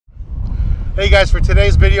Hey guys, for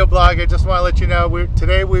today's video blog, I just want to let you know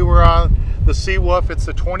today we were on the Sea Wolf. It's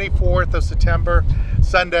the 24th of September,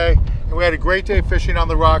 Sunday, and we had a great day fishing on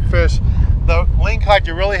the rockfish. The lingcod,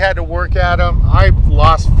 you really had to work at them. I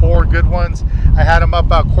lost 4 good ones. I had them up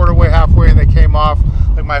about quarter way, halfway, and they came off.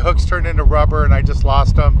 Like my hooks turned into rubber and I just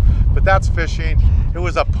lost them. But that's fishing. It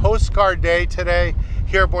was a postcard day today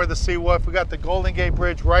here aboard the Sea Wolf. We got the Golden Gate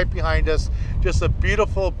Bridge right behind us. Just a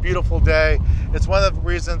beautiful, beautiful day. It's one of the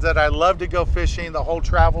reasons that I love to go fishing, the whole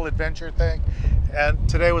travel adventure thing. And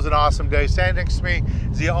today was an awesome day. Standing next to me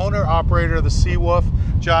is the owner operator of the Sea Wolf,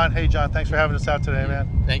 John. Hey John, thanks for having us out today,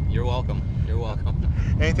 man. You're welcome. You're welcome.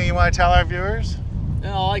 Anything you want to tell our viewers?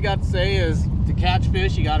 No, all I got to say is to catch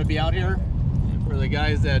fish, you got to be out here. And for the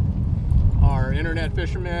guys that are internet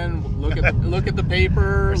fishermen, look at the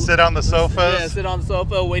paper. Sit on the sofas. Yeah, sit on the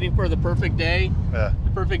sofa waiting for the perfect day. Yeah.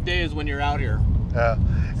 The perfect day is when you're out here. Yeah.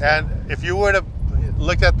 And if you would have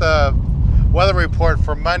looked at the weather report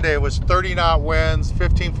for Monday, it was 30 knot winds,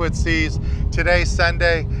 15-foot seas. Today,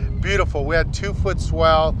 Sunday, beautiful. We had 2-foot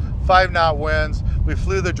swell, 5 knot winds. We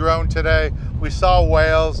flew the drone today. We saw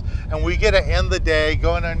whales, and we get to end the day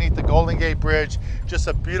going underneath the Golden Gate Bridge. Just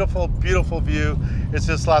a beautiful, beautiful view. It's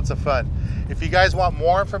just lots of fun. If you guys want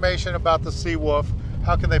more information about the Sea Wolf,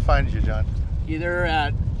 how can they find you, John? Either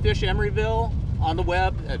at Fish Emeryville on the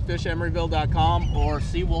web at fishemeryville.com or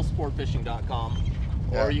sport-fishing.com.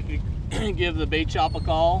 Yeah. Or you can give the bait shop a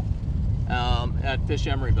call at Fish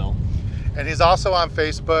Emeryville. And he's also on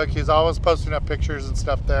Facebook. He's always posting up pictures and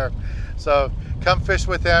stuff there. So come fish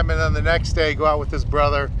with him, and then the next day go out with his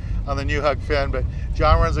brother on the new Hug Fin. But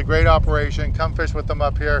John runs a great operation. Come fish with him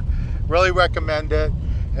up here. Really recommend it.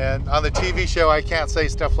 And on the TV show, I can't say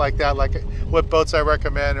stuff like that, like what boats I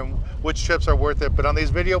recommend and which trips are worth it. But on these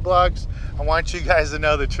video blogs, I want you guys to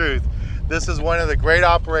know the truth. This is one of the great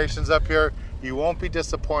operations up here. You won't be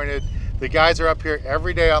disappointed. The guys are up here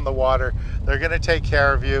every day on the water. They're gonna take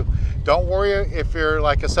care of you. Don't worry if you're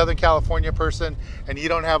like a Southern California person and you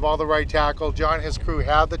don't have all the right tackle. John and his crew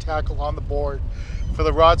have the tackle on the board. For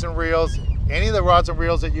the rods and reels, any of the rods and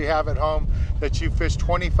reels that you have at home that you fish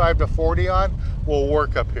 25 to 40 on will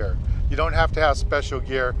work up here. You don't have to have special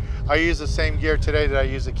gear. I use the same gear today that I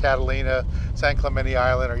use at Catalina, San Clemente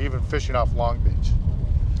Island, or even fishing off Long Beach.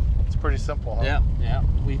 It's pretty simple, huh? Yeah, yeah.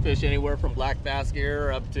 We fish anywhere from black bass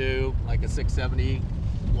gear up to like a 670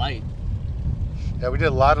 light. Yeah, we did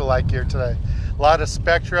a lot of light gear today. A lot of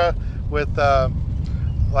Spectra with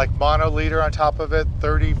like mono leader on top of it,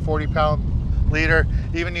 30, 40 pound leader.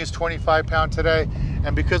 Even used 25 pound today.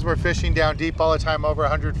 And because we're fishing down deep all the time, over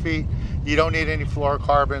 100 feet, you don't need any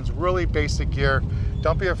fluorocarbons, really basic gear.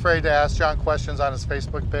 Don't be afraid to ask John questions on his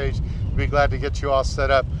Facebook page. We'd be glad to get you all set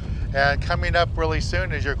up. And coming up really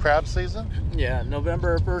soon is your crab season? Yeah,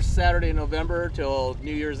 November, first Saturday in November till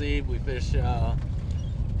New Year's Eve, we fish the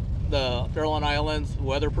Farallon Islands,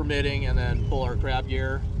 weather permitting, and then pull our crab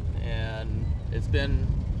gear. And it's been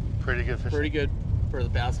pretty good fishing. Pretty good for the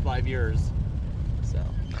past 5 years. So.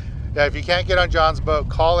 Yeah, if you can't get on John's boat,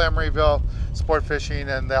 call Emeryville Sport Fishing,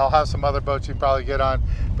 and they'll have some other boats you can probably get on.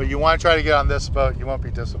 But you want to try to get on this boat, you won't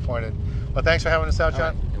be disappointed. Well, thanks for having us out,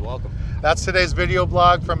 John. All right, you're welcome. That's today's video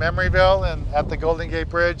blog from Emeryville and at the Golden Gate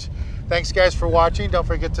Bridge. Thanks guys for watching. Don't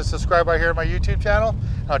forget to subscribe right here to my YouTube channel.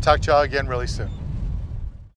 I'll talk to y'all again really soon.